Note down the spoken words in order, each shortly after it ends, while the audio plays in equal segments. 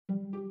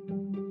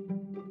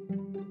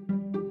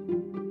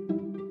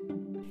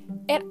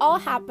It all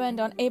happened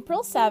on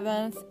April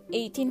 7th,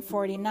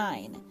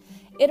 1849.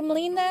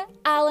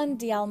 𝖍𝖈𝖙𝖊𝖚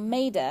de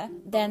Almeida,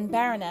 then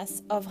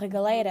Baroness of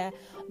𝖔𝖈𝖙𝖊𝖚,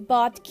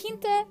 bought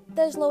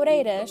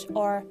𝖍𝖈𝖙𝖔𝖇𝖊𝖗,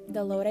 or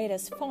the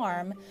Loureiras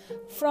farm,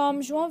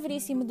 from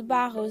𝖍𝖈𝖙𝖔𝖇𝖊𝖗 de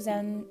Barros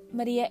and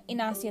Maria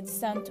Inácia de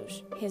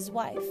Santos, his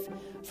wife.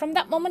 From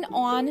that moment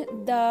on,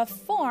 the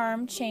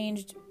farm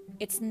changed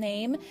its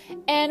name,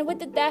 and with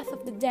the death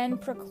of the then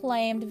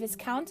proclaimed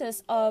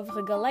Viscountess of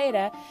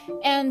𝖔𝖈𝖙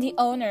and the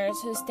owners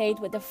who stayed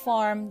with the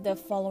farm the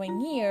following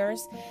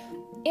years,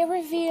 it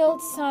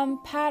revealed some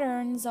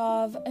patterns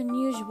of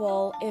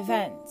unusual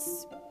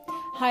events.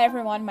 Hi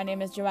everyone, my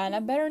name is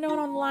Joanna, better known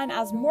online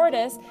as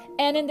Mortis,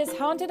 and in this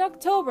haunted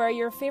October,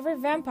 your favorite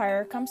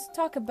vampire comes to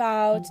talk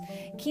about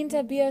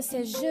Quinta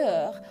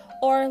BEAU-SÉJOUR,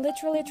 or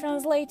literally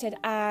translated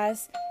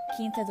as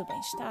Quinta do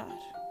Bem-Estar.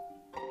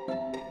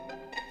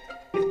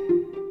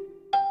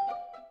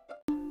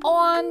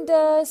 On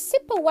the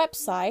SIPA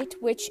website,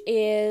 which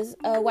is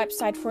a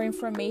website for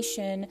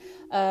information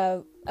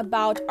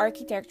about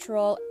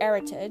architectural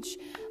heritage,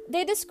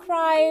 they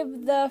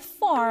describe the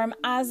farm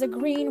as a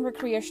green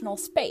recreational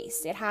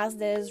space. It has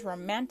this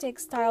romantic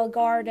style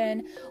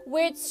garden,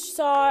 which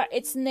saw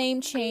its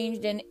name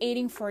changed in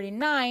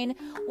 1849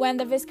 when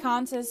the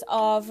Viscountess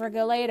of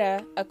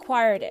𝖔𝖈𝖙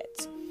acquired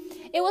it.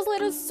 It was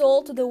later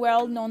sold to the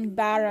well-known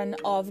Baron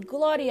of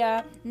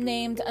Glória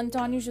named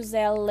Antônio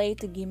José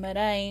Leite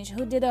Guimarães,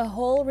 who did a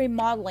whole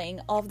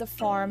remodeling of the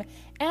farm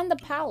and the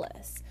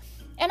palace.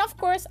 And of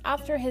course,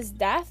 after his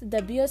death,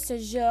 the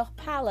BEAU-SÉJOUR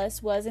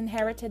Palace was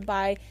inherited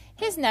by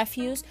his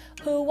nephews,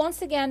 who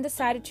once again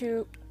decided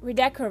to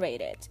redecorate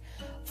it.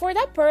 For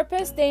that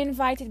purpose, they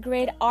invited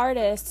great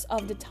artists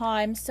of the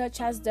time, such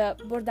as the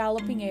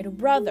𝖍𝖈𝖙𝖔𝖇𝖊𝖗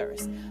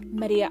brothers,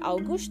 Maria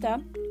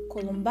Augusta,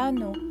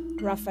 𝖍𝖈𝖙𝖔𝖄𝐿,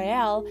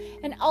 Raphael,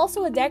 and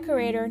also a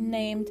decorator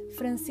named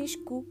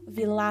Francisco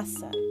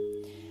Vilaça.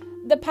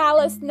 The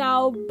palace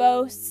now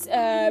boasts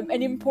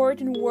an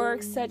important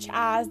work such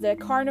as the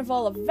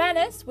Carnival of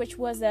Venice, which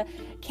was a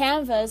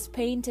canvas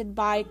painted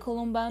by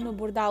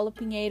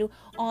𝖍𝖈𝖙𝖔𝖇𝖊𝖗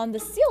on the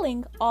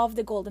ceiling of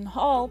the Golden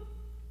Hall,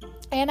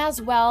 and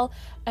as well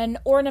an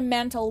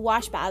ornamental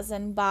wash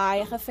basin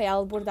by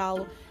Rafael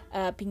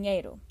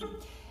Pinheiro.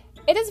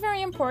 It is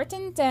very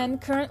important,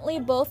 and currently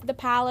both the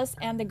palace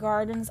and the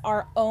gardens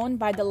are owned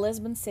by the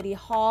Lisbon City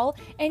Hall,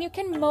 and you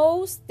can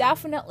most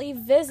definitely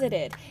visit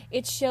it.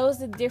 It shows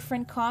the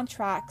different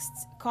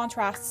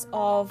contrasts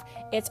of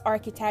its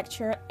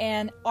architecture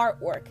and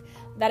artwork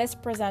that is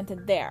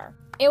presented there.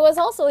 It was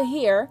also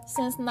here,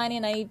 since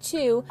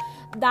 1992,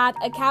 that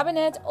a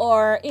cabinet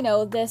or,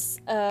 this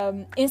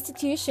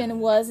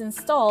institution was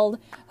installed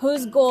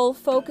whose goal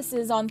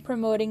focuses on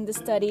promoting the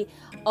study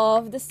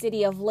of the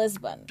city of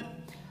Lisbon.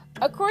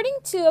 According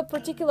to a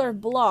particular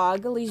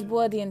blog,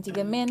 𝖍𝖈𝖙𝖔𝖊𝖗 de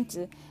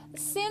Antigamente,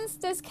 since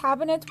this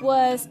cabinet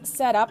was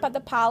set up at the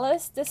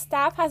palace, the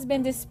staff has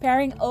been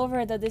despairing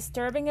over the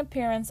disturbing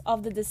appearance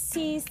of the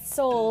deceased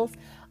souls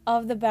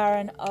of the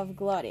Baron of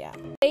Glória.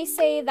 They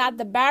say that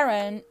the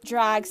Baron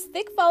drags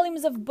thick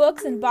volumes of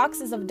books and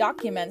boxes of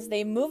documents.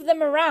 They move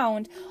them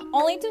around,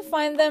 only to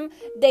find them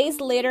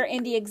days later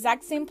in the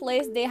exact same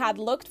place they had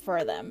looked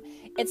for them.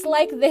 It's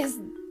like this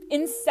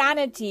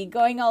insanity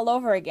going all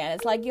over again.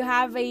 It's like you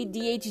have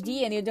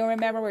ADHD and you don't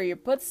remember where you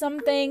put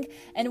something,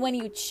 and when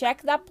you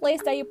check that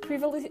place that you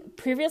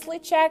previously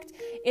checked,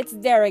 it's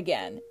there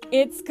again.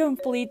 It's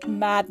complete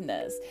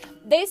madness.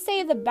 They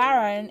say the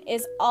Baron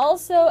is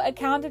also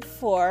accounted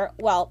for,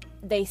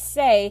 they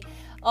say,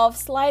 of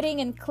sliding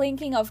and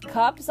clinking of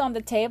cups on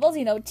the tables,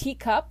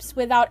 teacups,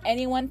 without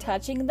anyone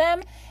touching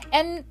them,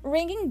 and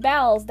ringing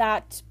bells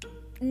that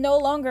no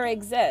longer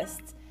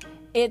exist.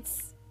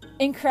 It's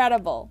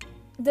incredible.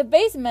 The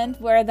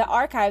basement, where the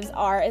archives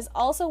are, is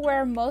also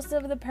where most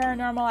of the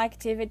paranormal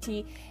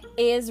activity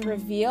is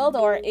revealed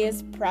or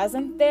is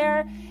present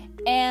there.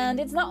 And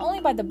it's not only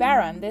by the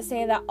Baron. They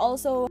say that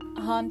also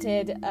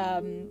haunted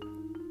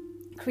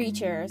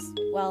creatures,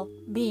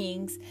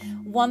 beings,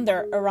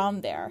 wander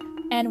around there.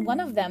 And one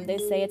of them, they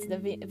say it's the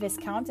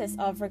Viscountess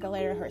of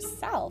𝖔𝖈𝖙𝖔𝖇𝖊𝖗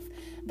herself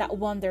that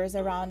wanders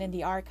around in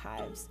the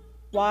archives.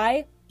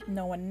 Why?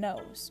 No one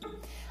knows.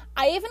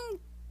 I even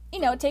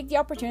take the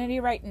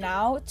opportunity right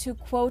now to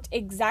quote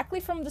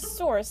exactly from the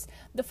source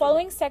the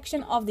following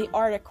section of the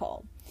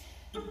article.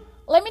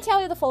 Let me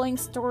tell you the following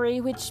story,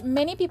 which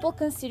many people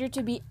consider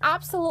to be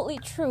absolutely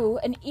true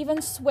and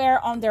even swear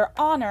on their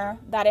honor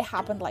that it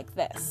happened like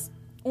this.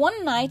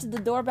 One night, the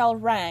doorbell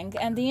rang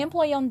and the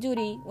employee on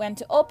duty went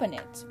to open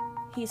it.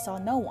 He saw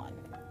no one.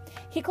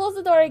 He closed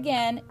the door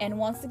again, and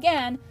once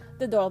again,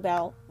 the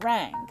doorbell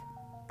rang.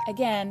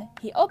 Again,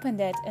 he opened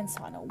it and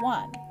saw no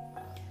one.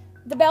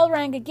 The bell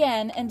rang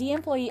again, and the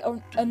employee,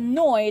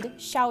 annoyed,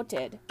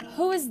 shouted,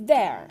 "Who is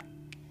there?"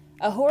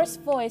 A hoarse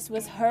voice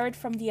was heard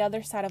from the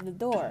other side of the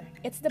door.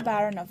 It's the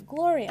Baron of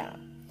Glória.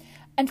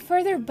 And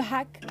further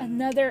back,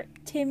 another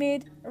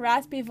timid,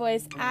 raspy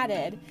voice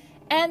added,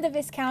 and the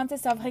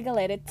Viscountess of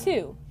𝖔𝖈𝖙𝖔𝖇𝖊𝖗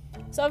too.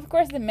 So of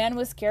course the man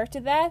was scared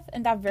to death,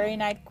 and that very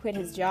night quit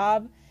his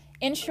job.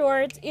 In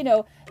short,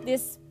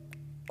 this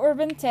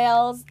urban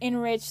tales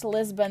enrich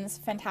Lisbon's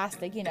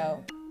fantastic,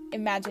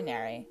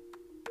 imaginary.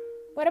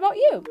 What about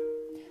you?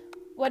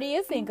 What do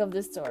you think of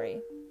the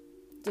story?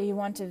 Do you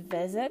want to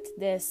visit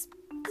this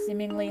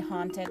seemingly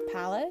haunted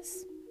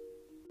palace?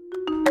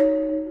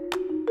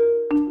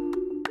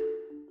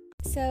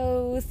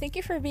 So thank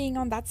you for being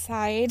on that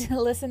side,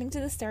 listening to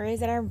the stories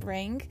that I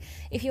bring.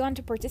 If you want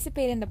to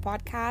participate in the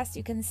podcast,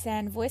 you can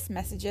send voice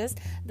messages.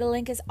 The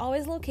link is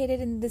always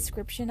located in the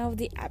description of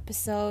the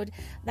episode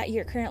that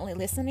you're currently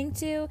listening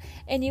to.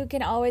 And you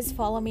can always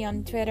follow me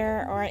on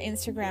Twitter or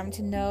Instagram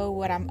to know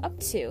what I'm up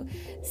to.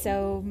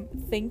 So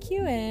thank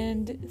you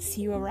and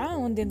see you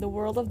around in the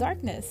world of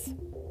darkness.